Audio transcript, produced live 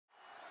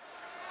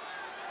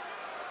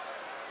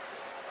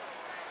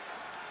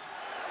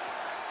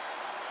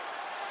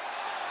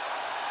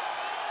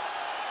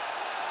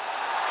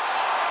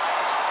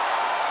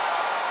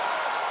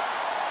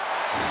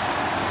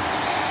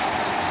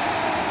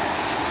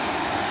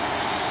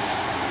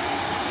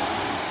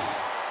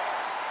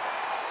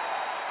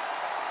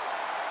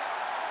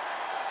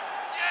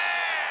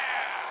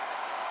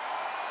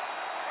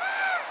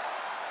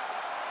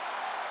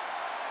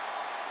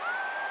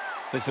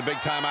This is a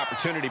big-time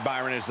opportunity,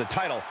 Byron, as the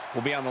title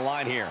will be on the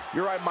line here.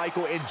 You're right,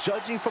 Michael, and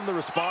judging from the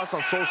response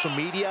on social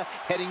media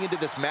heading into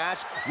this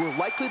match, we're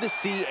likely to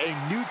see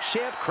a new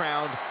champ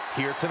crowned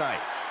here tonight.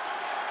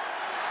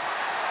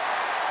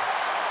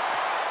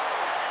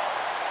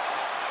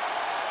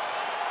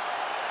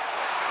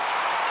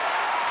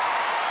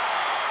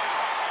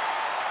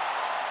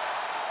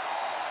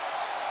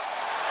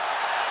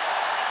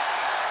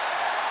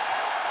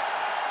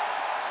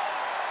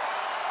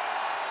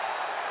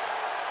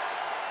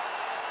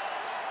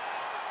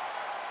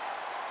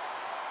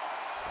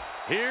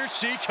 Here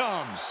she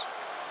comes.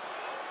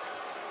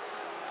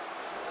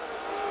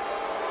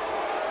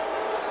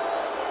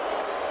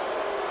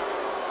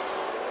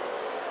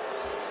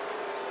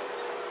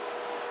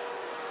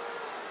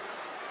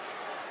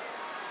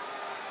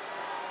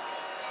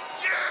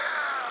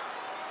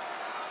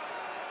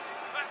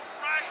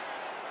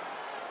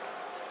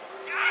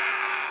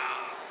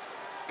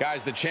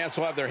 Guys, the champs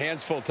will have their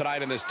hands full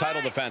tonight in this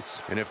title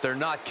defense. And if they're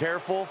not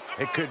careful,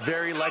 it could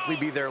very likely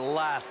be their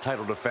last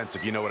title defense,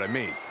 if you know what I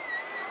mean.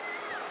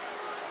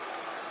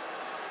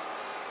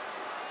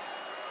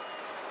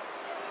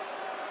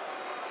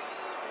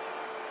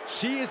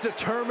 She is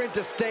determined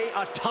to stay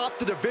atop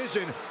the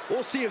division.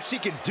 We'll see if she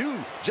can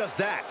do just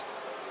that.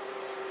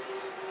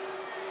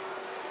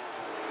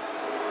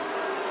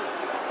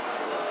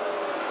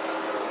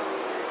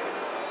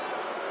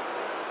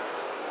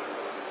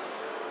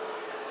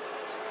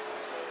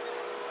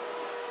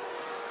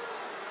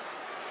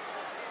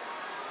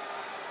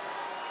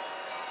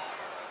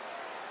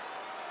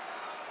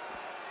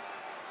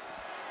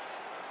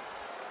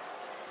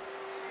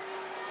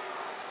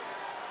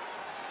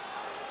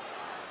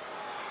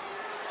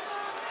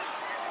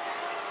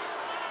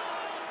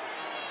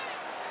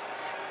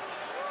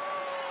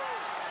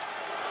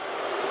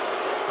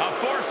 A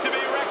force to be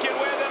reckoned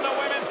with in the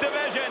women's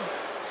division.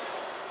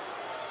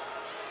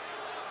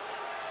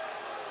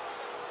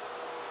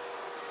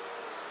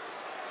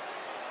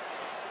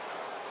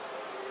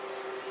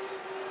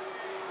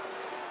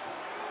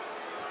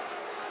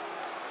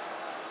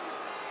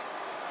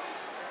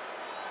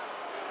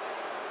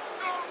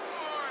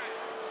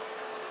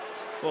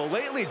 Well,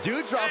 lately,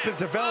 Doudrop has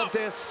developed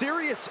a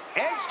serious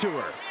edge to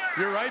her.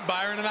 You're right,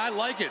 Byron, and I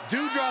like it.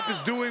 Doudrop is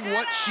doing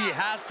what she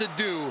has to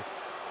do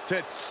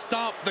to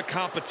stop the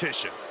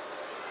competition.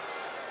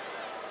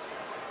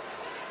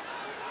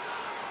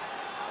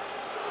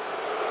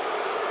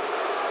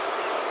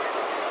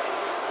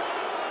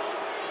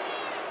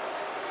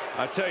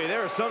 I tell you,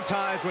 there are some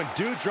times when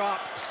Doudrop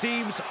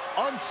seems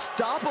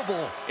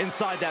unstoppable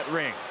inside that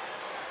ring.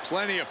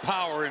 Plenty of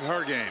power in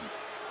her game.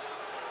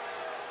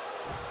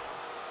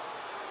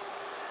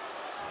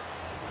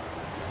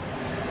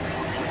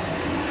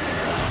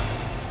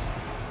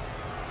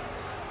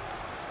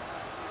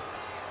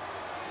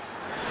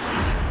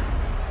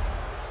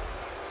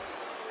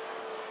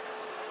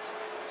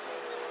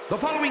 The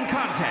following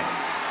contest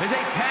is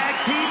a tag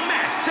team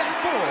match set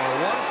for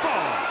one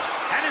fall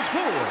and is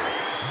for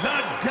the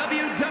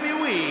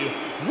WWE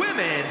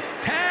Women's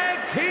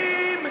Tag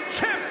Team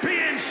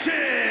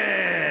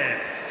Championship.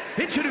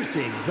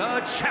 Introducing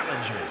the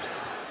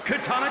challengers,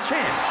 Katana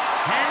Chance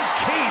and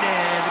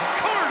Kayden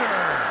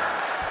Carter.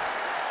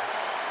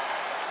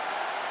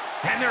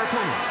 And their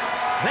opponents,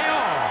 they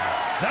are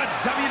the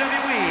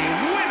WWE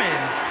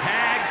Women's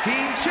Tag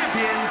Team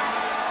Champions,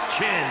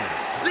 Chin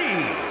C.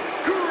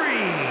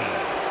 Green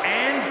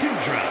and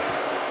Doudrop.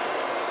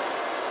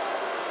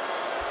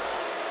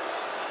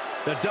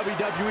 The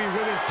WWE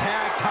Women's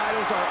Tag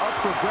titles are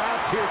up for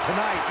grabs here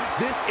tonight.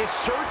 This is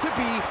sure to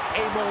be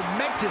a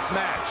momentous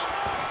match.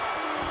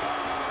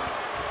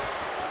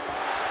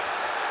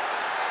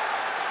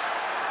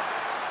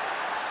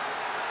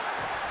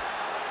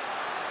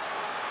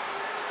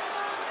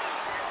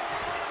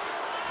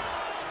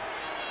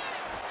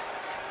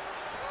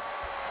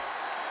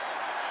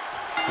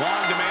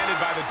 Long demanded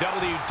by the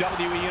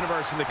WWE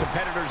Universe and the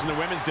competitors in the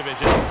women's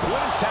division. The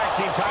women's tag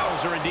team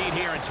titles are indeed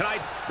here, and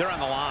tonight they're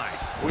on the line.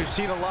 We've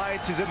seen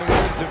alliances in the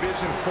women's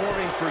division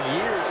forming for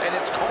years, and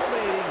it's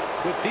culminating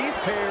with these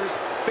pairs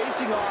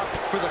facing off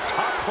for the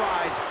top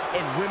prize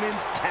in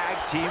women's tag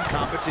team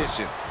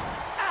competition.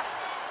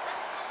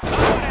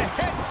 Oh, and a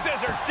head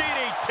scissor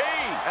DDT!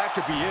 That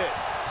could be it.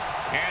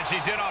 And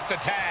she's in off the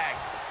tag.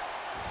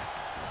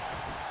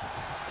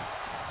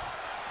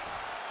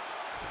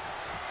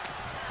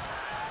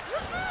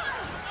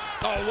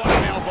 Oh, what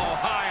an elbow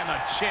high on the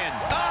chin.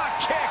 Ah,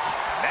 kick!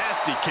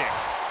 Nasty kick.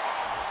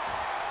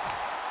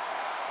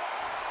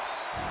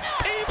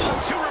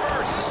 Able to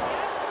reverse.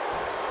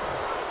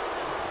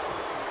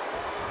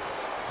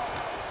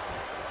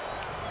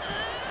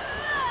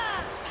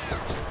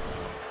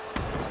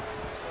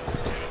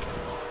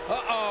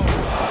 Uh-oh.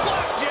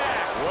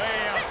 Flapjack.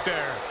 Way up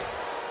there.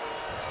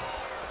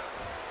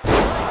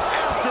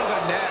 Right after the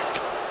neck.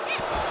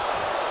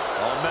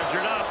 All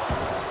measured up.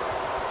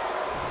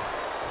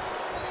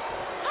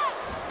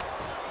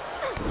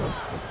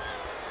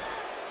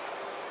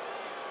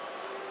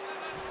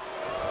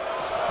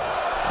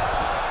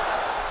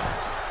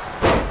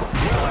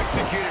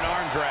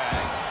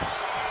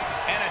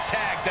 a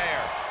tag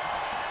there.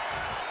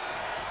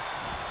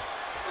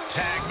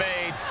 Tag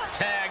made.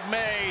 Tag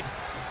made.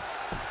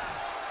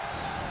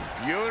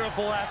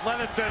 Beautiful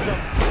athleticism.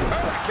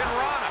 Hurricane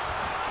Rana.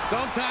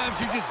 Sometimes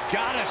you just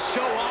gotta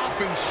show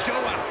off and show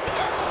out.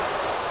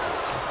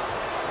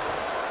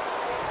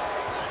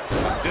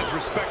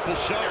 Disrespectful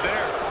shove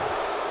there.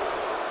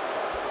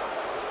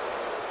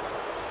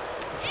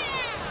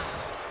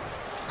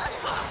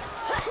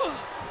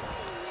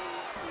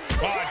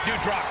 Oh,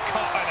 Dewdrop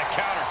caught by the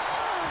counter.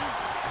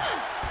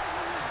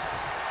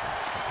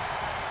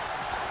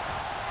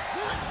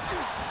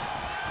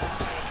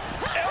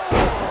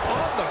 Elbow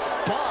on the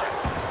spot.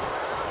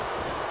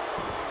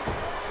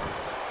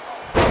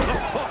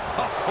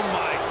 Oh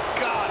my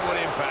God, what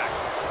impact.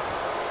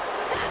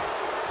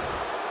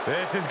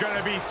 This is going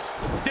to be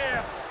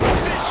stiff.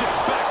 Vicious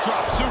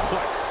backdrop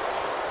suplex.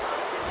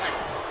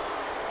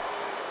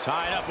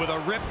 Tied up with a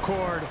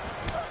ripcord.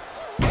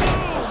 Boom,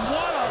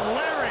 what a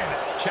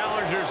lariat.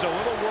 Challenger's a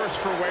little worse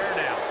for wear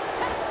now.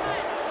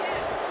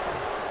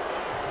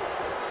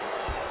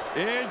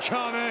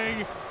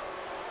 Incoming.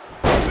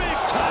 Big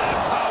time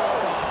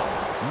powerbomb.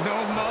 No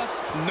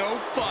muss, no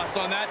fuss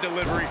on that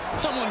delivery.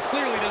 Someone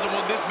clearly doesn't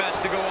want this match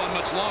to go on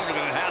much longer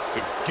than it has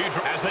to.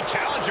 As the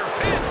challenger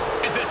pin.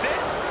 Is this it?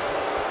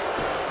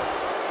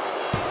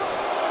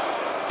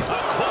 A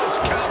close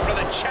count for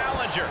the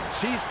challenger.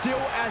 She's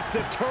still as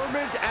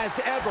determined as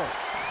ever.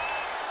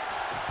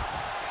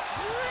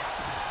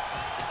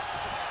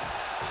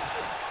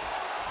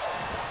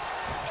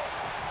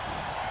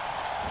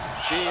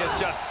 She is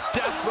just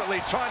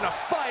desperately trying to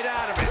fight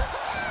out of it.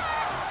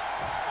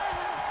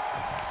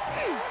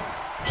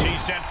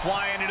 She's sent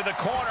flying into the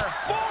corner.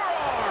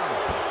 Forearm!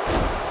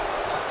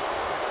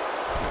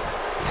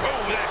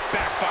 Oh, that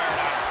backfired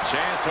on her.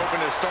 Chance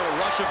hoping to start a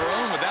rush of her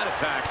own with that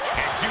attack.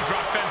 And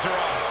Dewdrop fends her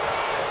off.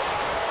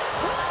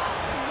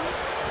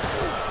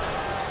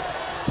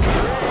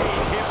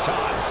 Great hip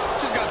toss.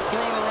 Just got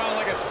thrown around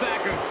like a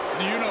sack of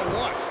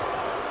you-know-what.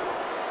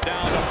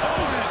 Down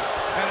opponent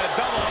and a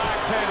double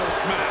axe handle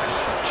smash.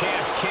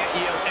 Chance can't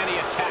yield any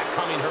attack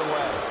coming her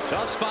way.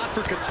 Tough spot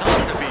for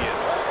Katana to be in.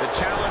 The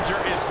challenger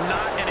is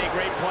not in a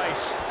great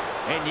place.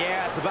 And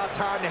yeah, it's about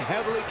time to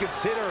heavily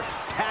consider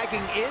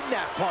tagging in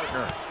that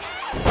partner.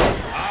 A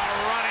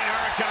running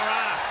Hurricane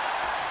Rana.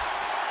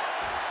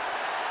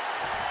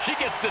 She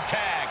gets the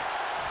tag.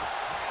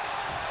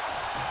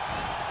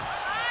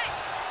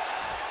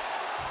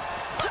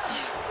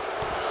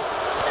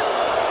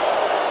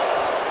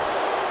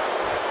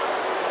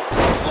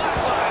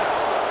 Flatline.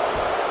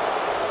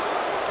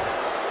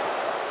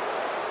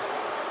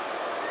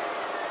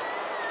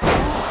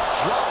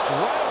 Dropped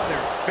right on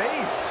their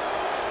face.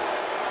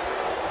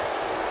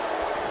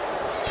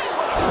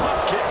 What a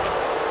pump kick.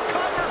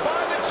 Covered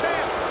by the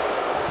champ.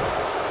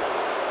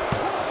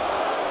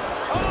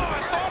 Oh, I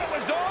thought it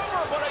was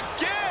over, but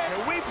again.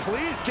 Can we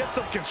please get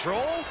some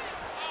control?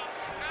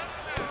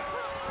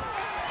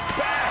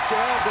 Back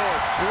elbow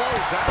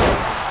blows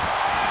out.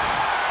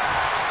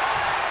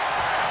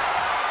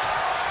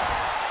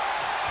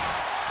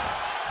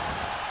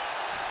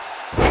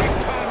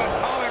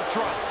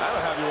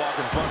 That'll have you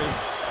walking funny.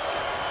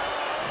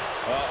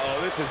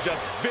 Uh-oh, this is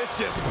just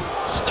vicious.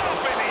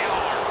 Stomping the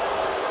arm.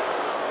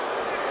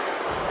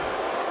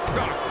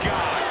 Oh,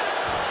 God.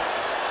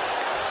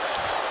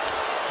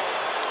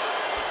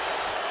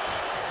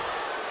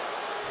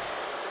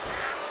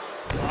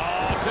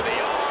 Oh, to the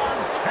arm.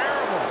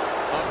 Terrible.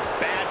 A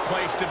bad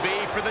place to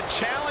be for the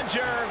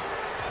challenger.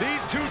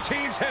 These two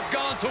teams have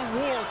gone to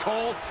war,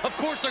 Cole. Of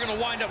course they're going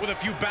to wind up with a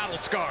few battle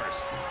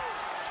scars.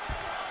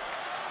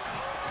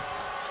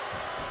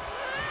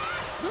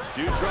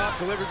 Dewdrop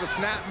delivers a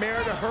snap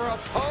mirror to her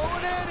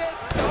opponent, and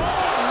oh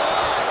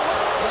my, what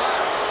a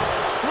splash!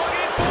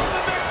 Looking for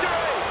the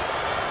victory!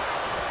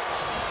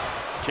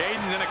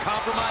 Kayden's in a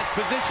compromised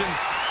position.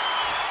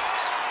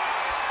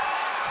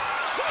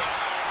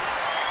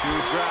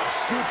 Dewdrop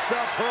scoops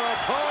up her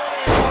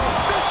opponent.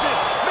 Oh,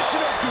 vicious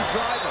Michinoku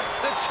driver.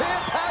 The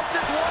champ has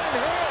this one in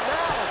hand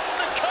now.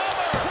 The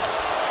cover!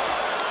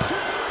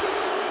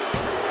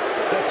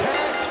 The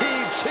tag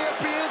team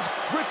champions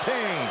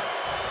retain.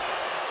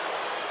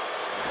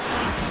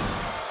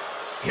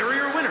 Here are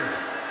your winners,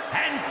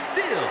 and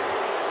still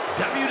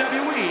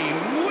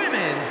WWE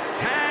Women's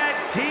Tag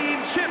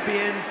Team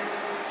Champions,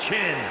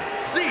 Chin,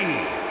 C,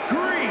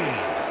 Green,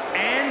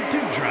 and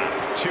Dewdrop.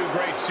 Two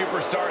great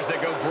superstars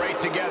that go great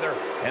together,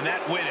 and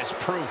that win is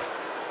proof.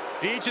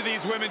 Each of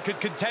these women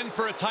could contend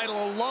for a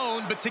title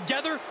alone, but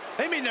together,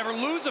 they may never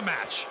lose a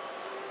match.